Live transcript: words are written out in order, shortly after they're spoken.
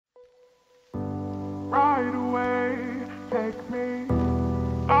right away. Take me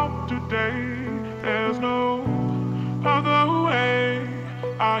out today. There's no other way.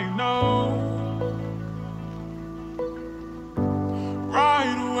 I know.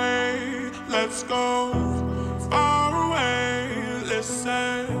 Right away. Let's go far away.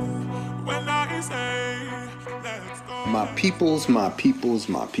 Listen when I say let's go. My peoples, my peoples,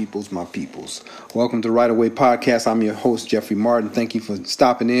 my peoples, my peoples. Welcome to Right Away Podcast. I'm your host, Jeffrey Martin. Thank you for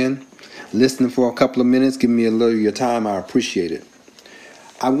stopping in, listening for a couple of minutes, giving me a little of your time. I appreciate it.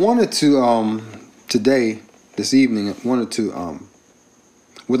 I wanted to, this evening,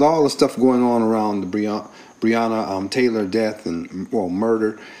 with all the stuff going on around the Breonna Taylor death and,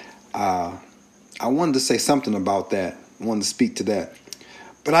 murder, I wanted to say something about that. I wanted to speak to that.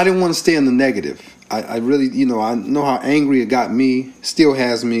 But I didn't want to stay in the negative. I really, I know how angry it got me, still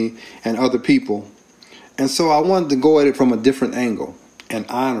has me, and other people. And so I wanted to go at it from a different angle and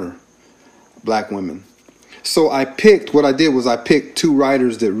honor black women. So I picked two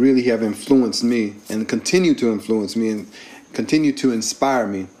writers that really have influenced me and continue to influence me and continue to inspire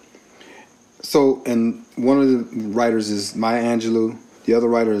me. So, and one of the writers is Maya Angelou. The other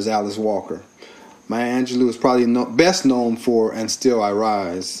writer is Alice Walker. Maya Angelou is probably best known for "And Still I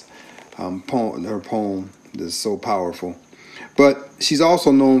Rise," her poem is so powerful. But she's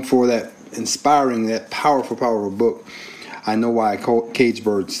also known for that inspiring, that powerful book, "I Know Why Caged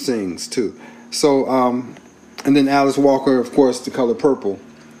Bird Sings," too. So, and then Alice Walker, of course, "The Color Purple."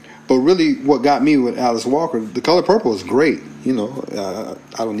 But really, what got me with Alice Walker, "The Color Purple" is great. I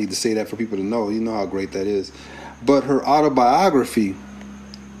don't need to say that for people to know. You know how great that is. But her autobiography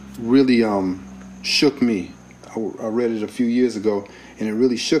really shook me. I read it a few years ago, and it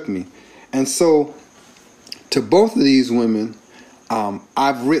really shook me. And so, to both of these women,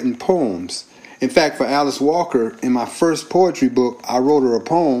 I've written poems. In fact, for Alice Walker, in my first poetry book, I wrote her a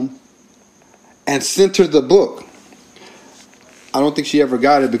poem and sent her the book. I don't think she ever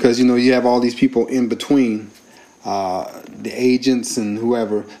got it because, you have all these people in between, the agents and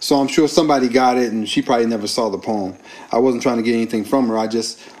whoever. So I'm sure somebody got it, and she probably never saw the poem. I wasn't trying to get anything from her. I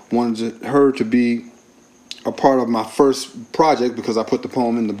just wanted her to be a part of my first project because I put the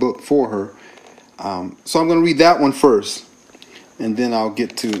poem in the book for her. So I'm going to read that one first, and then I'll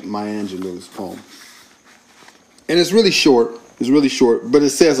get to Maya Angelou's poem. And it's really short. But it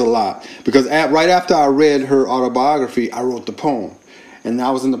says a lot because right after I read her autobiography, I wrote the poem. And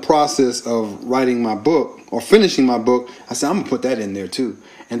I was in the process of writing my book or finishing my book. I said, I'm going to put that in there too.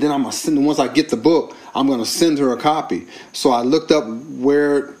 And then I'm going to send, once I get the book, I'm going to send her a copy. So I looked up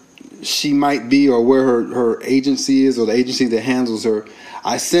where she might be or where her agency is or the agency that handles her.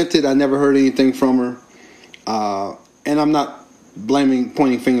 I sent it. I never heard anything from her. And I'm not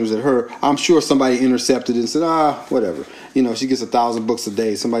pointing fingers at her. I'm sure somebody intercepted it and said, whatever. She gets 1,000 books a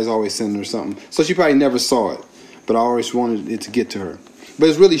day. Somebody's always sending her something. So she probably never saw it. But I always wanted it to get to her. But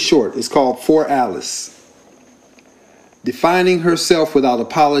it's really short. It's called For Alice. Defining herself without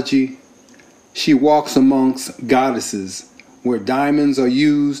apology, she walks amongst goddesses where diamonds are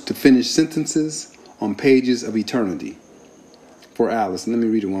used to finish sentences on pages of eternity. For Alice. Let me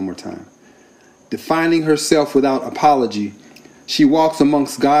read it one more time. Defining herself without apology, she walks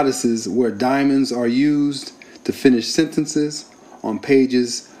amongst goddesses where diamonds are used to finish sentences on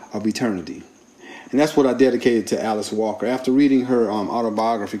pages of eternity. And that's what I dedicated to Alice Walker. After reading her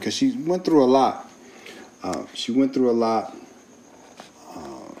autobiography, because she went through a lot.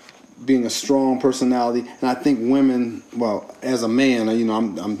 Being a strong personality. And I think women, as a man,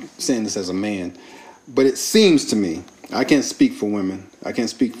 I'm saying this as a man, but it seems to me, I can't speak for women. I can't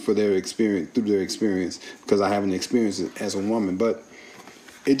speak for their experience, through their experience, because I haven't experienced it as a woman. But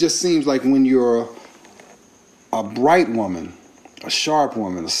it just seems like when you're a bright woman, a sharp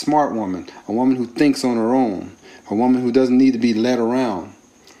woman, a smart woman, a woman who thinks on her own, a woman who doesn't need to be led around,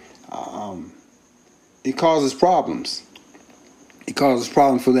 it causes problems. It causes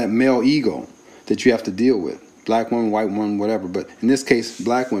problems for that male ego that you have to deal with. Black women, white women, whatever. But in this case,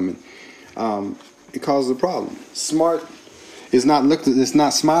 black women, it causes a problem. Smart is not it's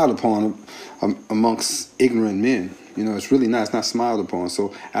not smiled upon amongst ignorant men. It's really not. It's not smiled upon.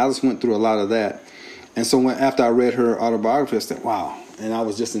 So Alice went through a lot of that. And so after I read her autobiography, I said, wow. And I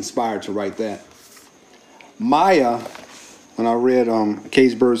was just inspired to write that. Maya, when I read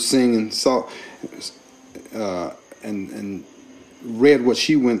Caged Birds Sing and saw and read what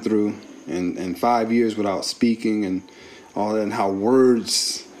she went through and 5 years without speaking and all that, and how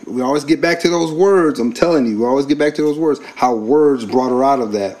words, we always get back to those words. I'm telling you, we always get back to those words, how words brought her out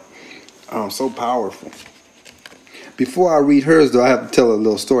of that. So powerful. Before I read hers, though, I have to tell a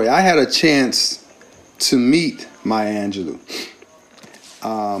little story. I had a chance to meet Maya Angelou.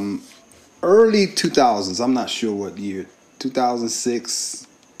 early 2000s. I'm not sure what year. 2006,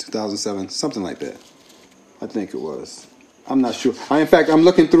 2007, something like that. I think it was. I'm not sure. In fact, I'm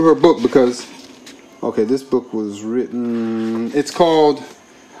looking through her book because, okay, this book was written, it's called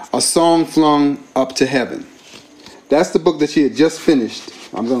A Song Flung Up to Heaven. That's the book that she had just finished.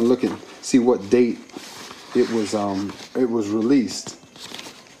 I'm going to look and see what date it was released,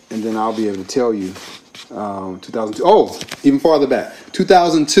 and then I'll be able to tell you. 2002. Oh, even farther back,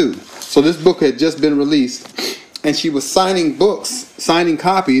 2002. So this book had just been released, and she was signing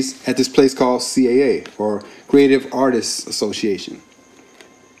copies at this place called CAA, or Creative Artists Association.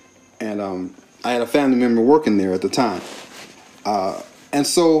 And I had a family member working there at the time, and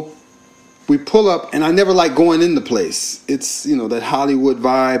so we pull up, and I never like going in the place. It's, that Hollywood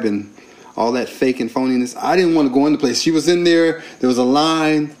vibe and all that fake and phoniness. I didn't want to go in the place. She was in there. There was a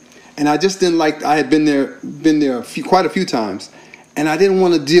line. And I just didn't like. I had been there quite a few times, and I didn't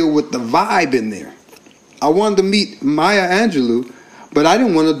want to deal with the vibe in there. I wanted to meet Maya Angelou, but I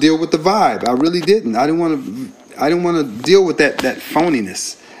didn't want to deal with the vibe. I really didn't. I didn't want to deal with that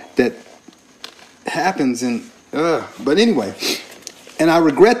phoniness that happens. But anyway, and I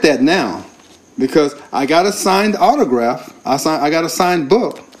regret that now because I got a signed autograph. I got a signed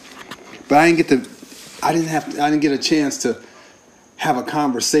book, but I didn't get a chance to have a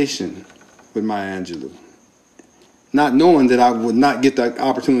conversation with Maya Angelou. Not knowing that I would not get that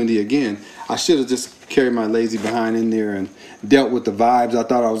opportunity again, I should have just carried my lazy behind in there and dealt with the vibes I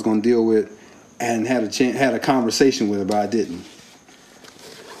thought I was going to deal with, and had a conversation with her, but I didn't.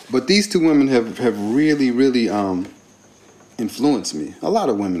 But these two women have really, really influenced me. A lot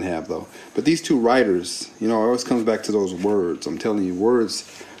of women have, though. But these two writers, it always comes back to those words. I'm telling you, words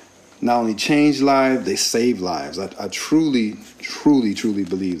not only change lives, they save lives. I truly, truly, truly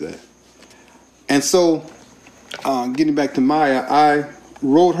believe that. And so, getting back to Maya, I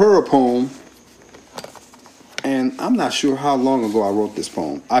wrote her a poem, and I'm not sure how long ago I wrote this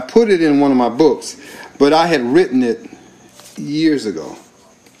poem. I put it in one of my books, but I had written it years ago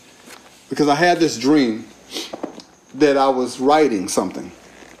because I had this dream that I was writing something,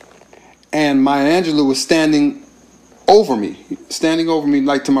 and Maya Angelou was standing over me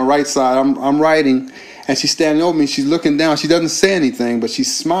like to my right side. I'm writing, and she's standing over me. She's looking down. She doesn't say anything, but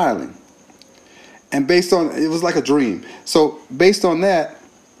she's smiling. And it was like a dream. So based on that,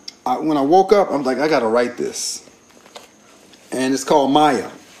 when I woke up, I'm like, I got to write this. And it's called Maya.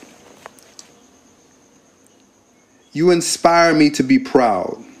 You inspire me to be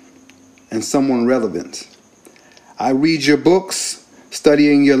proud and someone relevant. I read your books,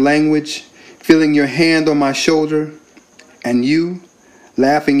 studying your language, feeling your hand on my shoulder, and you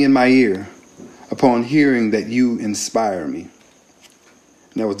laughing in my ear upon hearing that you inspire me.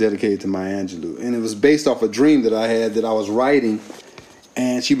 And that was dedicated to Maya Angelou. And it was based off a dream that I had that I was writing,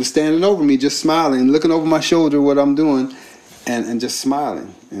 and she was standing over me just smiling, looking over my shoulder what I'm doing, and just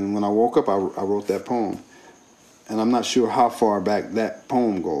smiling. And when I woke up, I wrote that poem. And I'm not sure how far back that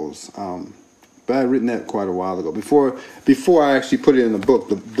poem goes. But I had written that quite a while ago. Before I actually put it in the book.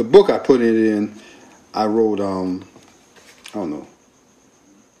 The book I put it in, I wrote,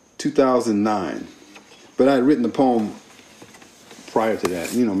 2009. But I had written the poem prior to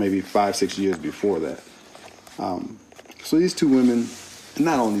that, maybe 5-6 years before that. So these two women,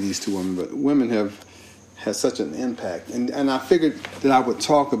 not only these two women, but women have had such an impact. And I figured that I would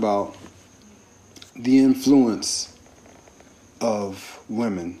talk about the influence of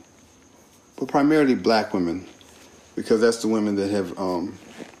women, but primarily black women, because that's the women that have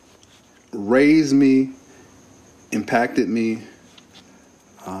raised me, impacted me,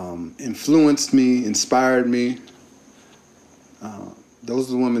 influenced me, inspired me. Those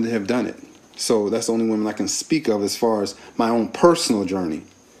are the women that have done it. So that's the only women I can speak of as far as my own personal journey.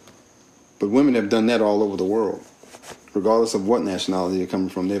 But women have done that all over the world. Regardless of what nationality they're coming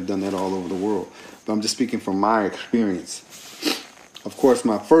from, they've done that all over the world. But I'm just speaking from my experience. Of course,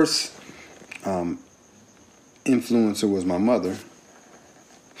 my first influencer was my mother.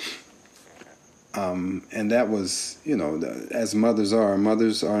 And that was, as mothers are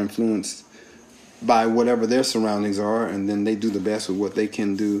influenced by whatever their surroundings are, and then they do the best with what they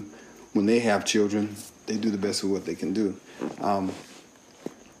can do. When they have children, they do the best with what they can do.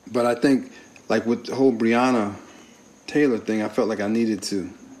 But I think, like with the whole Breonna Taylor thing, I felt like I needed to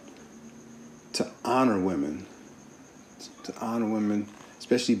honor women,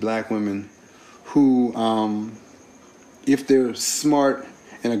 especially black women, who, if they're smart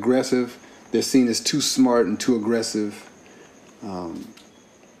and aggressive, they're seen as too smart and too aggressive.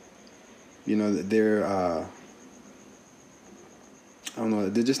 They're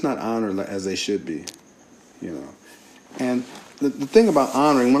they're just not honored as they should be, And the thing about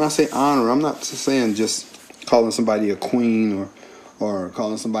honoring, when I say honor, I'm not saying just calling somebody a queen or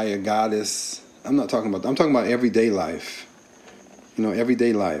calling somebody a goddess. I'm talking about everyday life. You know,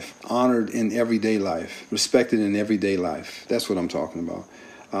 everyday life, honored in everyday life, respected in everyday life. That's what I'm talking about.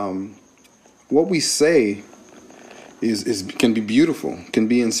 What we say is can be beautiful, can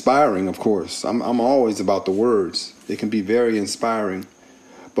be inspiring. Of course, I'm always about the words. It can be very inspiring,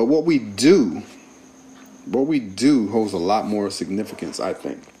 but what we do holds a lot more significance. I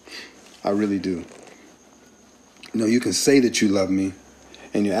think, I really do. You know, you can say that you love me,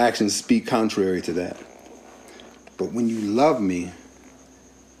 and your actions speak contrary to that. But when you love me,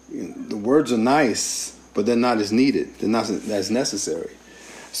 the words are nice, but they're not as needed. They're not as necessary.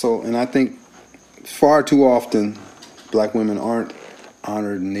 So, and I think far too often, black women aren't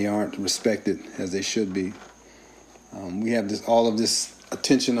honored and they aren't respected as they should be. We have all of this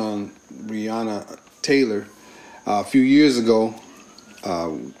attention on Breonna Taylor. A few years ago,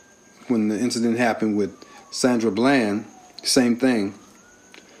 when the incident happened with Sandra Bland, same thing.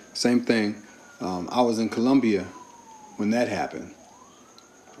 I was in Colombia when that happened,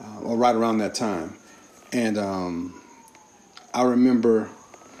 or right around that time. And I remember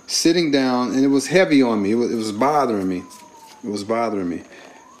sitting down, and it was heavy on me. It was bothering me. It was bothering me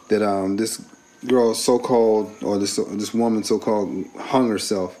that this girl, so-called, or this woman, so-called, hung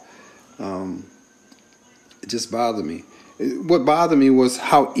herself. It just bothered me. What bothered me was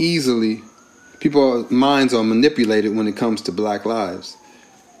how easily people's minds are manipulated when it comes to black lives.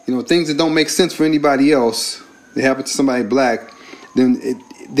 You know, things that don't make sense for anybody else, they happen to somebody black, then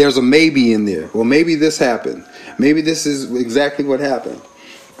there's a maybe in there. Well, maybe this happened. Maybe this is exactly what happened.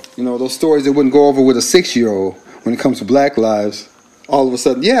 You know, those stories that wouldn't go over with a 6-year-old when it comes to black lives, all of a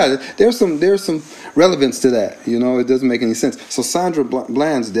sudden, yeah, there's some relevance to that. You know, it doesn't make any sense. So Sandra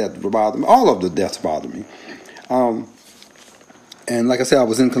Bland's death bothered me. All of the deaths bothered me. And like I said, I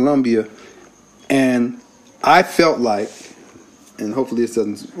was in Colombia, and I felt like, and hopefully it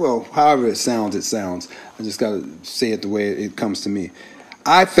doesn't, well, however it sounds. I just got to say it the way it comes to me.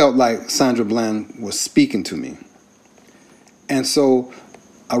 I felt like Sandra Bland was speaking to me. And so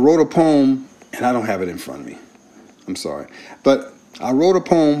I wrote a poem, and I don't have it in front of me. I'm sorry. But I wrote a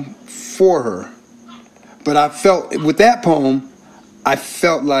poem for her. But I felt, with that poem, I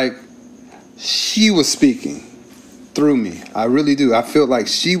felt like she was speaking through me. I really do. I felt like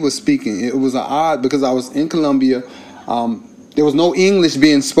she was speaking. It was odd because I was in Colombia. There was no English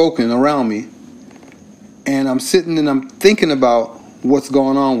being spoken around me. And I'm sitting and I'm thinking about what's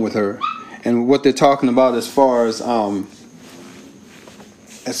going on with her and what they're talking about as far as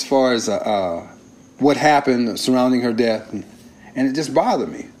what happened surrounding her death. And it just bothered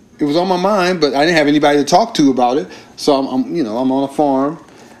me. It was on my mind, but I didn't have anybody to talk to about it. So I'm on a farm,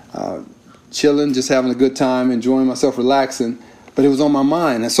 chilling, just having a good time, enjoying myself, relaxing. But it was on my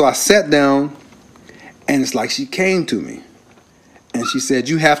mind. And so I sat down, and it's like she came to me. And she said,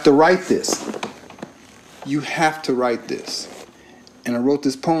 "You have to write this. You have to write this." And I wrote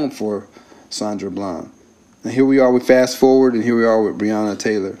this poem for Sandra Bland. And here we are, we fast forward, and here we are with Breonna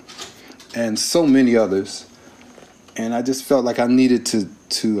Taylor and so many others. And I just felt like I needed to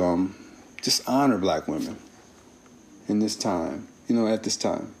just honor black women in this time, at this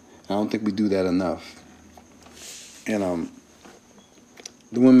time. I don't think we do that enough. And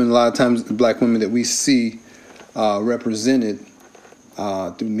the women, a lot of times, the black women that we see represented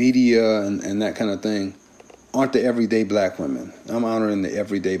through media and that kind of thing, aren't the everyday black women. I'm honoring the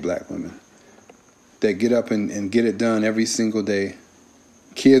everyday black women that get up and get it done every single day.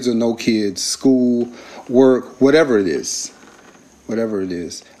 Kids or no kids, school, work, whatever it is. Whatever it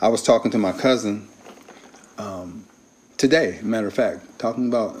is. I was talking to my cousin today, matter of fact, talking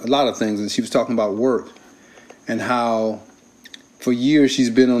about a lot of things, and she was talking about work and how for years she's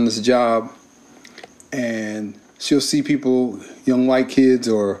been on this job, and she'll see people, young white kids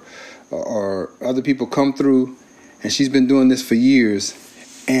or other people come through, and she's been doing this for years,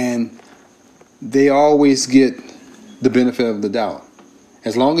 and they always get the benefit of the doubt.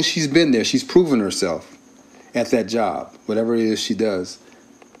 As long as she's been there, she's proven herself at that job, whatever it is she does.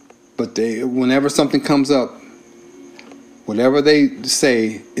 But whenever something comes up, whatever they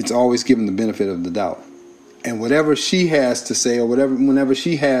say, it's always given the benefit of the doubt. And whatever she has to say, or whenever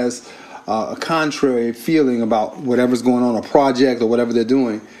she has a contrary feeling about whatever's going on, a project or whatever they're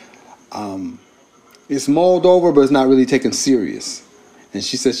doing, it's mulled over, but it's not really taken serious. And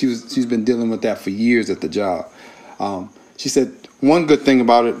she said she's been dealing with that for years at the job. She said one good thing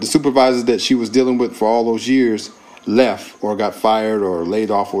about it, the supervisors that she was dealing with for all those years left or got fired or laid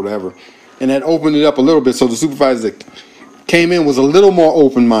off or whatever. And that opened it up a little bit. So the supervisor that came in was a little more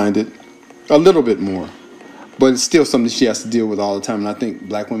open-minded, a little bit more. But it's still something she has to deal with all the time. And I think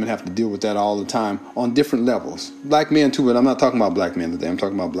black women have to deal with that all the time on different levels. Black men too, but I'm not talking about black men today. I'm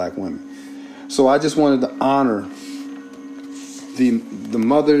talking about black women. So I just wanted to honor the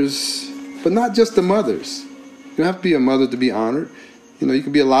mothers, but not just the mothers. You don't have to be a mother to be honored. You know, you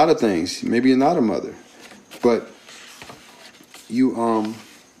can be a lot of things. Maybe you're not a mother, but you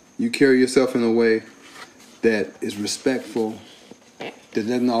carry yourself in a way that is respectful, that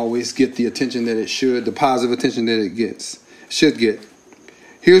doesn't always get the attention that it should, the positive attention that it should get.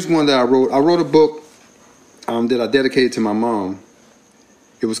 Here's one that I wrote. I wrote a book that I dedicated to my mom.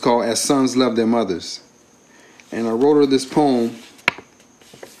 It was called As Sons Love Their Mothers. And I wrote her this poem.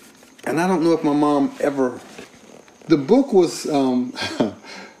 And I don't know if my mom ever... The book was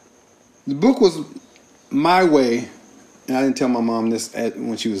my way, and I didn't tell my mom this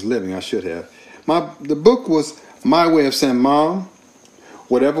when she was living. I should have. The book was my way of saying, Mom,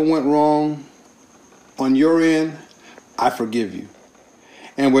 whatever went wrong on your end, I forgive you.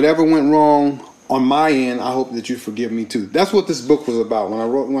 And whatever went wrong on my end, I hope that you forgive me too. That's what this book was about.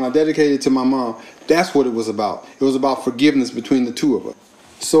 When I dedicated it to my mom, that's what it was about. It was about forgiveness between the two of us.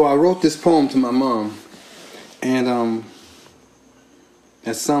 So I wrote this poem to my mom, and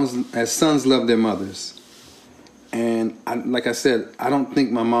as sons love their mothers. And like I said, I don't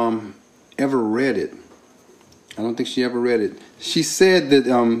think my mom ever read it. I don't think she ever read it. She said that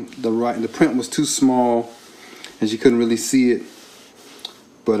the print was too small and she couldn't really see it.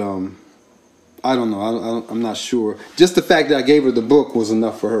 But I don't know. I'm not sure. Just the fact that I gave her the book was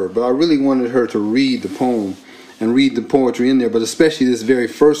enough for her. But I really wanted her to read the poem and read the poetry in there, but especially this very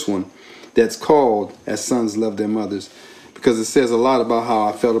first one that's called As Sons Love Their Mothers, because it says a lot about how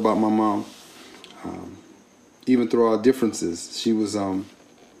I felt about my mom. Even through our differences, she was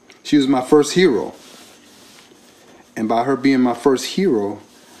my first hero. And by her being my first hero,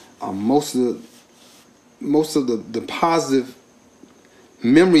 most of the positive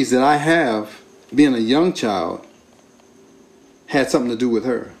memories that I have being a young child had something to do with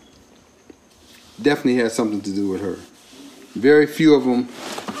her. Definitely had something to do with her. Very few of them,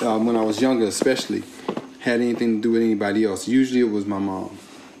 when I was younger especially, had anything to do with anybody else. Usually it was my mom.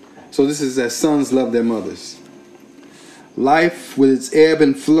 So this is As Sons Love Their Mothers. Life with its ebb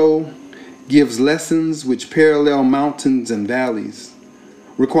and flow gives lessons which parallel mountains and valleys,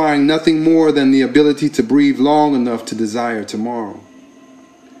 requiring nothing more than the ability to breathe long enough to desire tomorrow.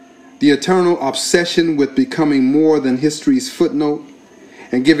 The eternal obsession with becoming more than history's footnote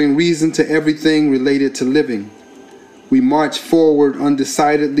and giving reason to everything related to living, we march forward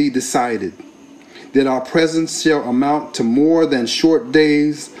undecidedly decided that our presence shall amount to more than short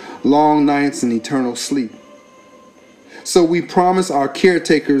days, long nights, and eternal sleep. So we promise our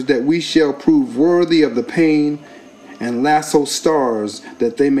caretakers that we shall prove worthy of the pain and lasso stars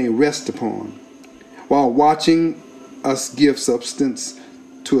that they may rest upon, while watching us give substance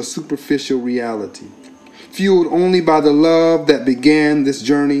to a superficial reality, fueled only by the love that began this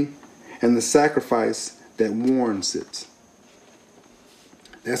journey and the sacrifice that warrants it.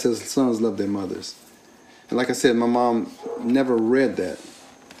 That's As Sons Love Their Mothers. And like I said, my mom never read that.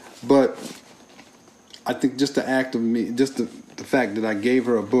 But I think just the act of me, just the fact that I gave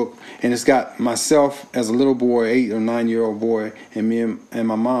her a book, and it's got myself as a little boy, 8 or 9-year-old boy, and me and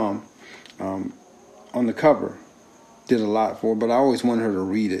my mom on the cover, did a lot for her. But I always wanted her to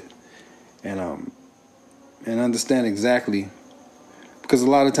read it and understand exactly, because a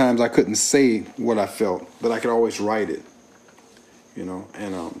lot of times I couldn't say what I felt, but I could always write it, you know.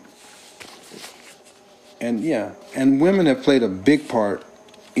 And women have played a big part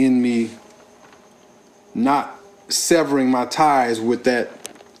in me not severing my ties with that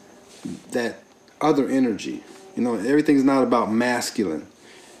other energy. You know, everything's not about masculine,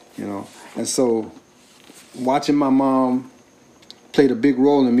 you know. And so watching my mom played a big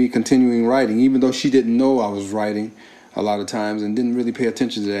role in me continuing writing, even though she didn't know I was writing a lot of times and didn't really pay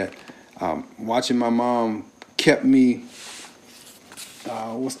attention to that. Watching my mom kept me,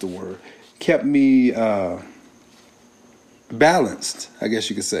 kept me balanced, I guess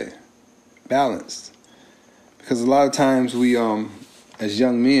you could say. Balanced. Because a lot of times we, as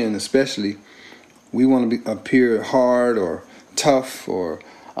young men especially, we want to appear hard or tough or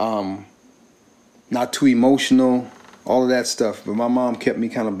not too emotional, all of that stuff. But my mom kept me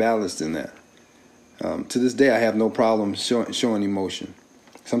kind of balanced in that. To this day, I have no problem showing emotion.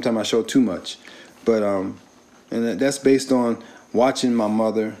 Sometimes I show too much. But and that's based on watching my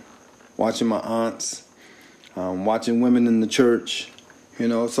mother, watching my aunts, watching women in the church. You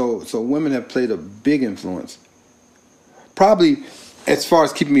know, so women have played a big influence. Probably, as far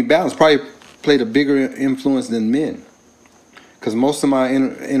as keeping me balanced, probably played a bigger influence than men. because most of my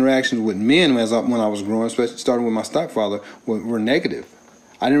interactions with men when I was growing, especially starting with my stepfather, were negative.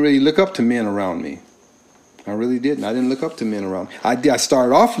 I didn't really look up to men around me. I really didn't. I didn't look up to men around me. I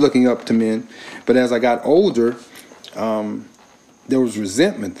started off looking up to men, but as I got older, there was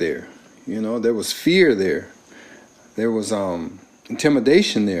resentment there. There was fear there. There was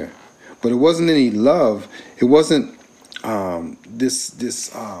intimidation there. But it wasn't any love. It wasn't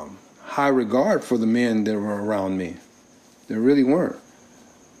this high regard for the men that were around me. There really weren't.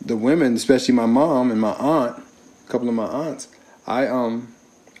 The women, especially my mom and my aunt, a couple of my aunts, I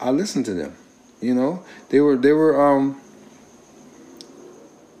listened to them. They were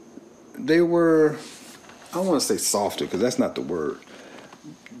I don't want to say softer because that's not the word.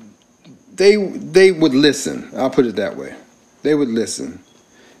 They would listen. I'll put it that way. They would listen.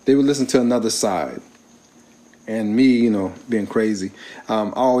 They would listen to another side. And me, being crazy,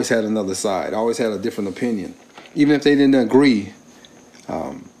 I always had another side. I always had a different opinion. Even if they didn't agree,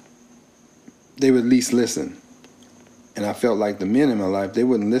 they would at least listen. And I felt like the men in my life, they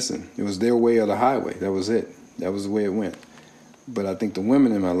wouldn't listen. It was their way or the highway. That was it. That was the way it went. But I think the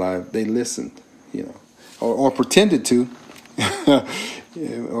women in my life, they listened, or pretended to,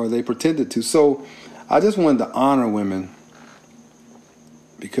 or they pretended to. So I just wanted to honor women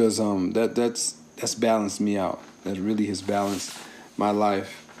because that's balanced me out. That really has balanced my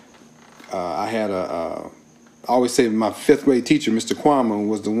life. I had I always say my 5th grade teacher, Mr. Kwame,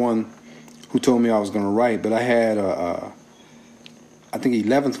 was the one who told me I was going to write, but I had I think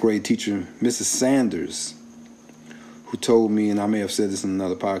 11th grade teacher, Mrs. Sanders, who told me, and I may have said this in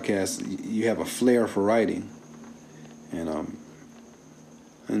another podcast, you have a flair for writing. And I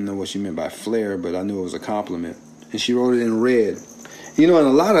didn't know what she meant by flair, but I knew it was a compliment. And she wrote it in red. And a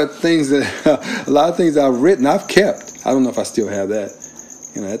lot of things I've written, I've kept. I don't know if I still have that.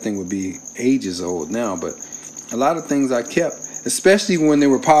 That thing would be ages old now, but a lot of things I kept, especially when there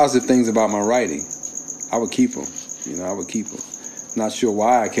were positive things about my writing. I would keep them. I would keep them. Not sure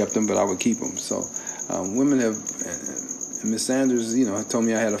why I kept them, but I would keep them. So women have, Miss Sanders, told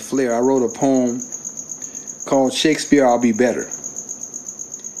me I had a flair. I wrote a poem called Shakespeare, I'll Be Better.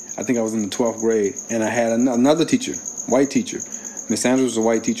 I think I was in the 12th grade. And I had another teacher, white teacher. Miss Sanders was a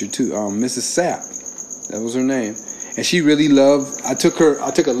white teacher too. Mrs. Sapp, that was her name. And she really loved, I took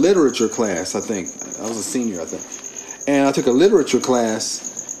a literature class, I think. I was a senior, I think. And I took a literature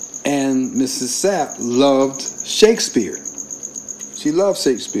class, and Mrs. Sapp loved Shakespeare. She loved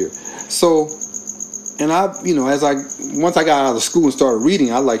Shakespeare. So, and once I got out of school and started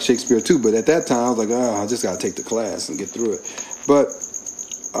reading, I liked Shakespeare too. But at that time, I was like, I just got to take the class and get through it. But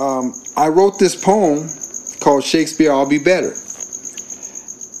I wrote this poem called Shakespeare, I'll Be Better.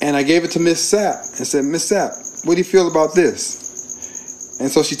 And I gave it to Miss Sapp and said, Miss Sapp, what do you feel about this? And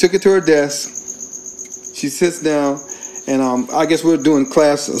so she took it to her desk. She sits down, and I guess we're doing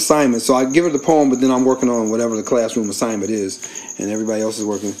class assignments. So I give her the poem, but then I'm working on whatever the classroom assignment is, and everybody else is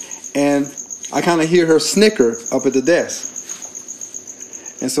working. And I kind of hear her snicker up at the desk.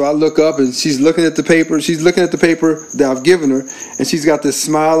 And so I look up, and she's looking at the paper. She's looking at the paper that I've given her, and she's got this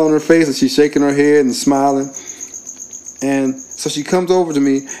smile on her face, and she's shaking her head and smiling. And so she comes over to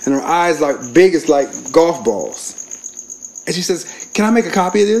me, and her eyes like big as like golf balls. And she says, "Can I make a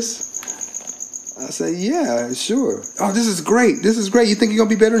copy of this?" I said, "Yeah, sure." "Oh, this is great. This is great. You think you're going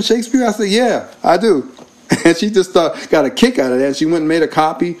to be better than Shakespeare?" I said, "Yeah, I do." And she just got a kick out of that. She went and made a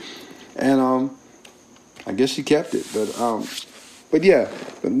copy, and I guess she kept it. But yeah,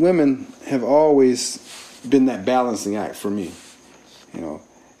 but women have always been that balancing act for me.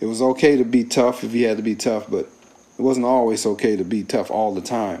 It was okay to be tough if you had to be tough, but it wasn't always okay to be tough all the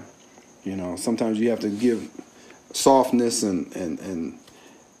time. Sometimes you have to give softness and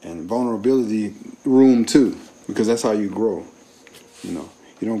vulnerability room too, because that's how you grow. You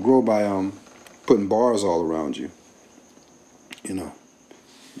don't grow by putting bars all around you.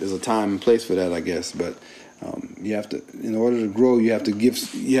 There's a time and place for that, I guess, but you have to, in order to grow, you have to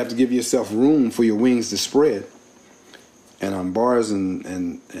give yourself room for your wings to spread. And bars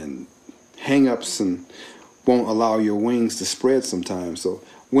and hang-ups and won't allow your wings to spread sometimes. So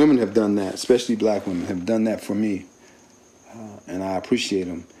women have done that, especially black women have done that for me, and I appreciate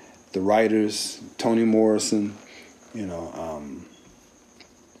them. The writers, Toni Morrison, of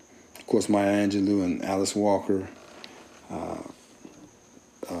course Maya Angelou and Alice Walker.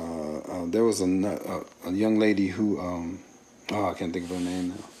 There was a young lady who, I can't think of her name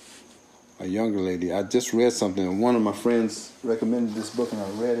now. A younger lady. I just read something, and one of my friends recommended this book, and I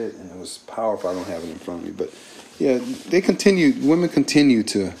read it, and it was powerful. I don't have it in front of me, but yeah, women continue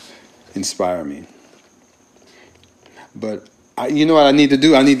to inspire me. But you know what I need to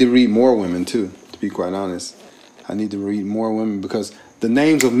do? I need to read more women too, to be quite honest. I need to read more women because the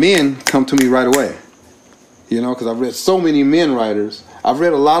names of men come to me right away. You know, because I've read so many men writers. I've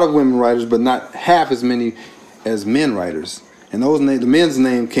read a lot of women writers, but not half as many as men writers. And those the men's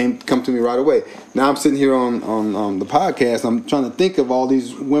name come to me right away. Now I'm sitting here on the podcast. I'm trying to think of all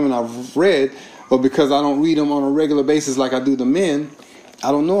these women I've read, but because I don't read them on a regular basis like I do the men,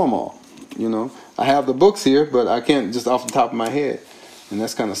 I don't know them all. You know, I have the books here, but I can't just off the top of my head, and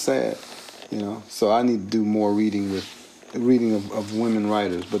that's kind of sad. You know, so I need to do more reading of women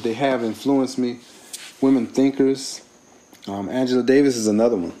writers. But they have influenced me. Women thinkers. Angela Davis is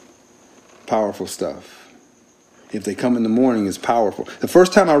another one. Powerful stuff. If They Come in the Morning is powerful. The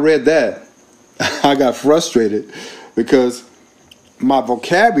first time I read that, I got frustrated because my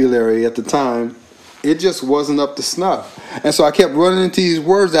vocabulary at the time, it just wasn't up to snuff. And so I kept running into these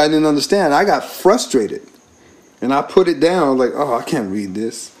words that I didn't understand. I got frustrated. And I put it down like, oh, I can't read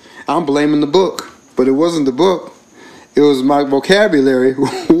this. I'm blaming the book. But it wasn't the book. It was my vocabulary.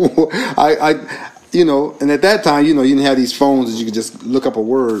 You know, and at that time, you know, you didn't have these phones that you could just look up a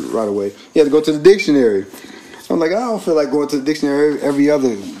word right away. You had to go to the dictionary. I'm like, I don't feel like going to the dictionary every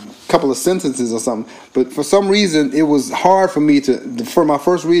other couple of sentences or something. But for some reason, it was hard for me for my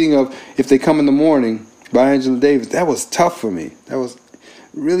first reading of If They Come in the Morning by Angela Davis, that was tough for me. That was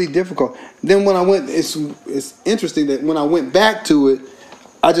really difficult. Then when I went, it's interesting that when I went back to it,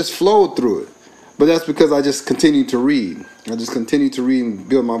 I just flowed through it. But that's because I just continued to read. I just continued to read and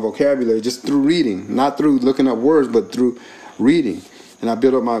build my vocabulary just through reading, not through looking up words, but through reading. And I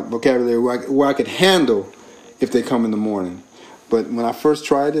built up my vocabulary where I could handle If They Come in the Morning. But when I first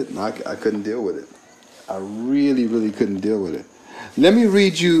tried it, I couldn't deal with it. I really, really couldn't deal with it. Let me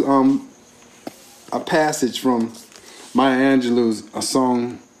read you a passage from Maya Angelou's A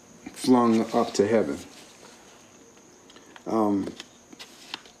Song Flung Up to Heaven.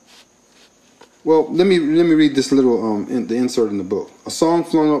 Well, let me read this little the insert in the book. A Song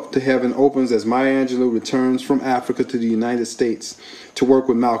Flung Up to Heaven opens as Maya Angelou returns from Africa to the United States to work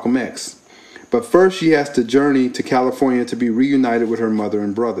with Malcolm X. But first she has to journey to California to be reunited with her mother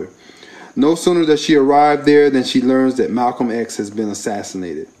and brother. No sooner does she arrive there than she learns that Malcolm X has been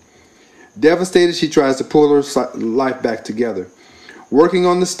assassinated. Devastated, she tries to pull her life back together, working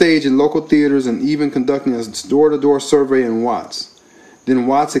on the stage in local theaters and even conducting a door-to-door survey in Watts. Then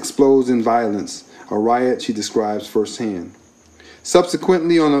Watts explodes in violence, a riot she describes firsthand.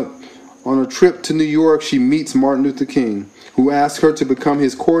 Subsequently, on a trip to New York, she meets Martin Luther King, who asks her to become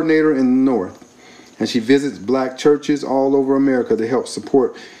his coordinator in the North. And she visits black churches all over America to help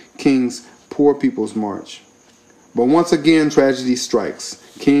support King's Poor People's March. But once again, tragedy strikes.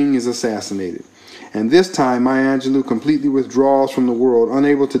 King is assassinated. And this time, Maya Angelou completely withdraws from the world,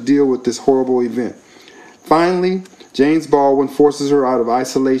 unable to deal with this horrible event. Finally, James Baldwin forces her out of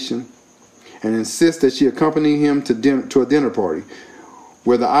isolation and insists that she accompany him to a dinner party,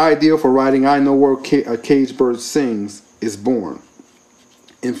 where the idea for writing I Know Where a Caged Bird Sings is born.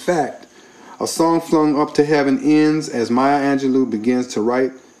 In fact, A Song Flung Up to Heaven ends as Maya Angelou begins to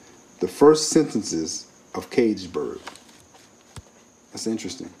write the first sentences of Caged Bird. That's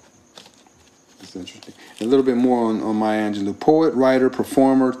interesting. That's interesting. A little bit more on Maya Angelou. Poet, writer,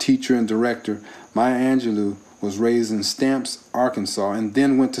 performer, teacher, and director, Maya Angelou was raised in Stamps, Arkansas, and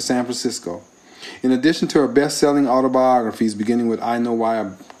then went to San Francisco. In addition to her best-selling autobiographies, beginning with I Know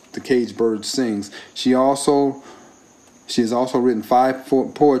Why the Caged Bird Sings, she has also written 5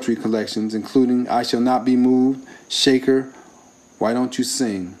 poetry collections, including I Shall Not Be Moved, Shaker, Why Don't You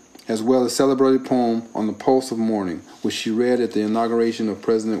Sing, as well as a celebrated poem on the pulse of morning, which she read at the inauguration of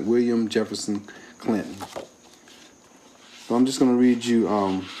President William Jefferson Clinton. So I'm just going to read you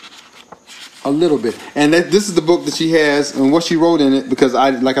a little bit. And this is the book that she has and what she wrote in it, because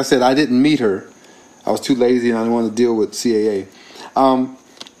like I said, I didn't meet her. I was too lazy and I didn't want to deal with CAA.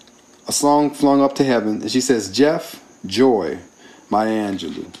 A Song Flung Up to Heaven. And she says, Jeff, Joy, Maya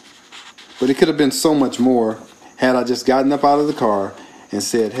Angelou. But it could have been so much more had I just gotten up out of the car and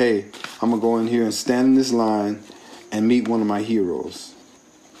said, hey, I'm going to go in here and stand in this line and meet one of my heroes.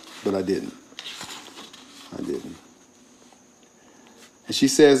 But I didn't. And she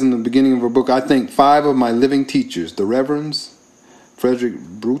says in the beginning of her book, I thank 5 of my living teachers, the Reverends, Frederick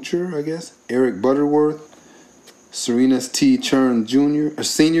Brucher, I guess, Eric Butterworth, Serenas T. Chern Jr.,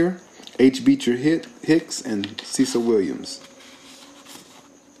 Sr., H. Beecher Hicks, and Cecil Williams.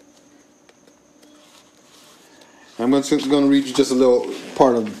 I'm going to read you just a little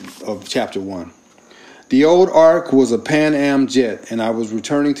part of chapter 1. The old Ark was a Pan Am jet, and I was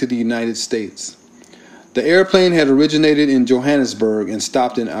returning to the United States. The airplane had originated in Johannesburg and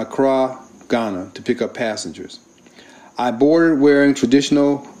stopped in Accra, Ghana, to pick up passengers. I boarded wearing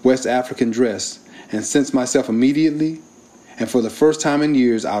traditional West African dress and sensed myself immediately and for the first time in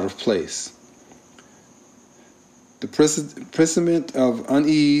years out of place. The presentiment of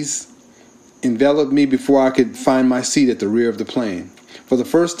unease enveloped me before I could find my seat at the rear of the plane. For the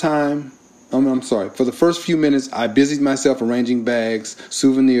first few minutes, I busied myself arranging bags,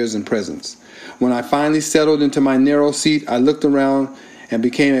 souvenirs, and presents. When I finally settled into my narrow seat, I looked around and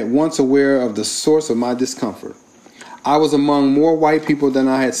became at once aware of the source of my discomfort. I was among more white people than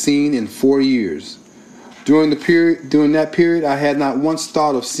I had seen in 4 years. During that period, I had not once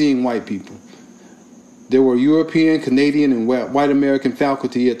thought of seeing white people. There were European, Canadian, and white American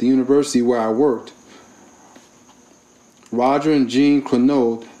faculty at the university where I worked. Roger and Jean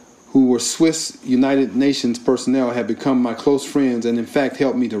Cronod, who were Swiss United Nations personnel, had become my close friends and in fact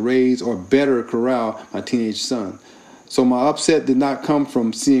helped me to raise or better corral my teenage son. So my upset did not come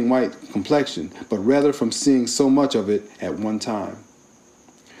from seeing white complexion, but rather from seeing so much of it at one time.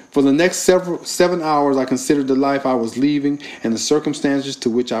 For the next 7 hours, I considered the life I was leaving and the circumstances to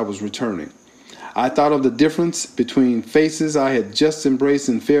which I was returning. I thought of the difference between faces I had just embraced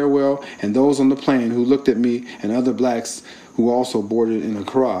in farewell and those on the plane who looked at me and other blacks who also boarded in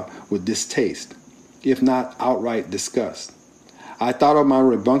Accra with distaste, if not outright disgust. I thought of my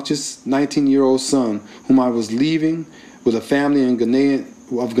rambunctious 19-year-old son whom I was leaving with a family of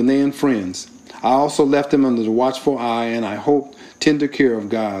Ghanaian friends. I also left him under the watchful eye and I hoped tender care of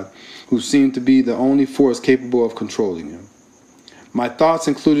God, who seemed to be the only force capable of controlling him. My thoughts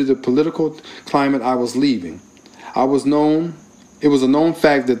included the political climate I was leaving. It was a known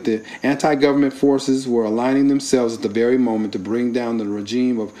fact that the anti-government forces were aligning themselves at the very moment to bring down the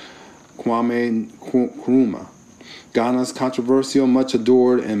regime of Kwame Nkrumah, Ghana's controversial, much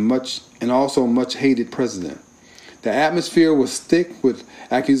adored, and also much hated president. The atmosphere was thick with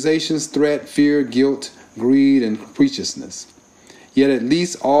accusations, threat, fear, guilt, greed, and capriciousness. Yet at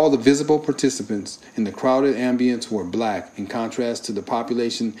least all the visible participants in the crowded ambience were black, in contrast to the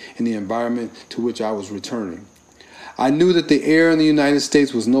population in the environment to which I was returning. I knew that the air in the United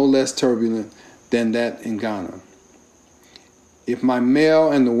States was no less turbulent than that in Ghana. If my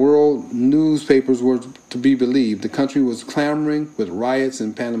Mail and the World newspapers were to be believed, the country was clamoring with riots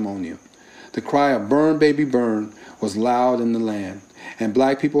and pandemonium. The cry of "Burn, baby, burn" was loud in the land, and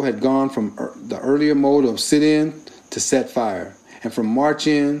black people had gone from the earlier mode of sit-in to set fire, and from march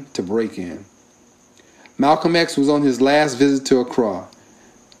in to break in. Malcolm X was on his last visit to Accra.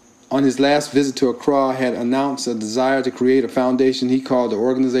 Had announced a desire to create a foundation he called the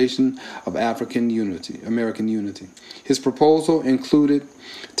Organization of American Unity. His proposal included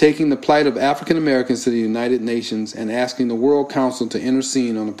taking the plight of African Americans to the United Nations and asking the World Council to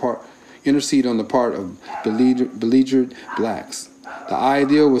intercede on the part of beleaguered blacks. The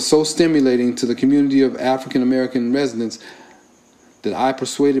idea was so stimulating to the community of African American residents that I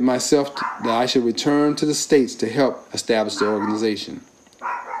persuaded myself that I should return to the States to help establish the organization.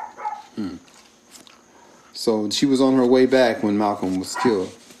 So she was on her way back when Malcolm was killed.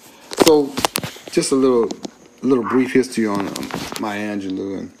 So just a little brief history on Maya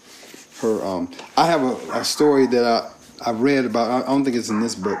Angelou and her. I have a story that I've read about. I don't think it's in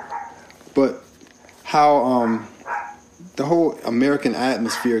this book, but how the whole American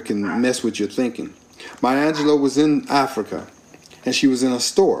atmosphere can mess with your thinking. Maya Angelou was in Africa, and she was in a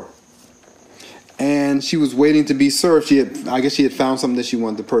store, and she was waiting to be served. I guess she had found something that she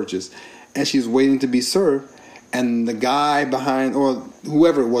wanted to purchase, and she was waiting to be served. And the guy behind, or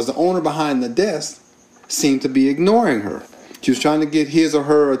whoever it was, the owner behind the desk, seemed to be ignoring her. She was trying to get his or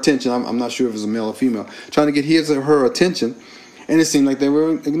her attention. I'm not sure if it was a male or female. Trying to get his or her attention, and it seemed like they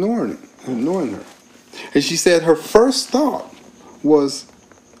were ignoring her. And she said her first thought was,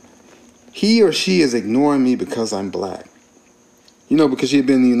 he or she is ignoring me because I'm black. Because she had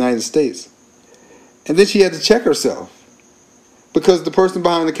been in the United States. And then she had to check herself, because the person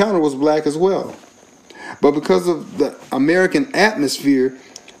behind the counter was black as well. But because of the American atmosphere,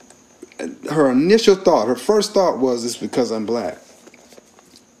 her first thought was, it's because I'm black.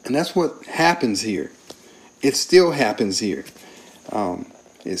 And that's what happens here. It still happens here.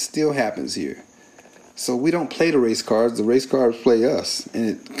 So we don't play the race cards. The race cards play us, and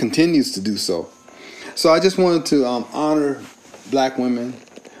it continues to do so. So I just wanted to honor black women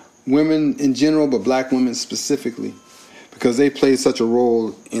in general, but black women specifically, because they played such a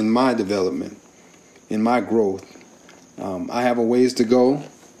role in my development, in my growth. I have a ways to go,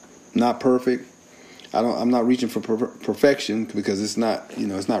 not perfect. I'm not reaching for perfection, because it's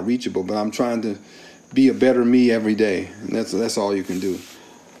not reachable, but I'm trying to be a better me every day, and that's all you can do.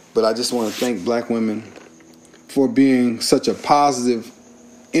 But I just want to thank black women for being such a positive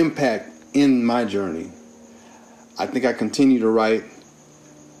impact in my journey. I think I continue to write.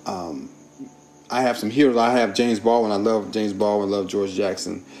 I have some heroes. I have James Baldwin. I love James Baldwin. I love George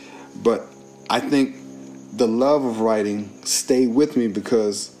Jackson. But I think the love of writing stayed with me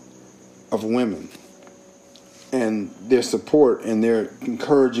because of women and their support and their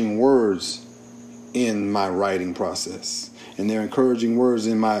encouraging words in my writing process and their encouraging words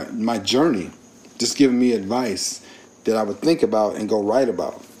in my journey, just giving me advice that I would think about and go write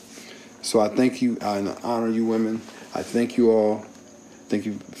about. So I thank you. I honor you women. I thank you all. Thank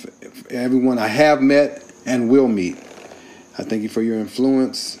you for everyone I have met and will meet. I thank you for your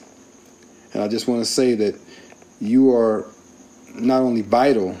influence. And I just want to say that you are not only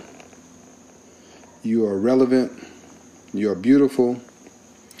vital, you are relevant, you are beautiful,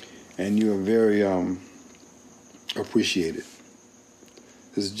 and you are very appreciated.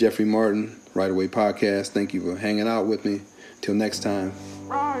 This is Jeffrey Martin, Right Away Podcast. Thank you for hanging out with me. Till next time,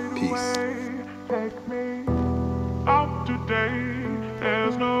 peace. Take me out today.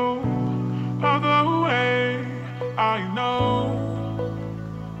 There's no other way. I know.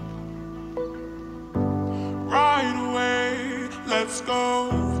 Right away, let's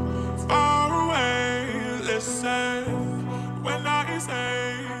go.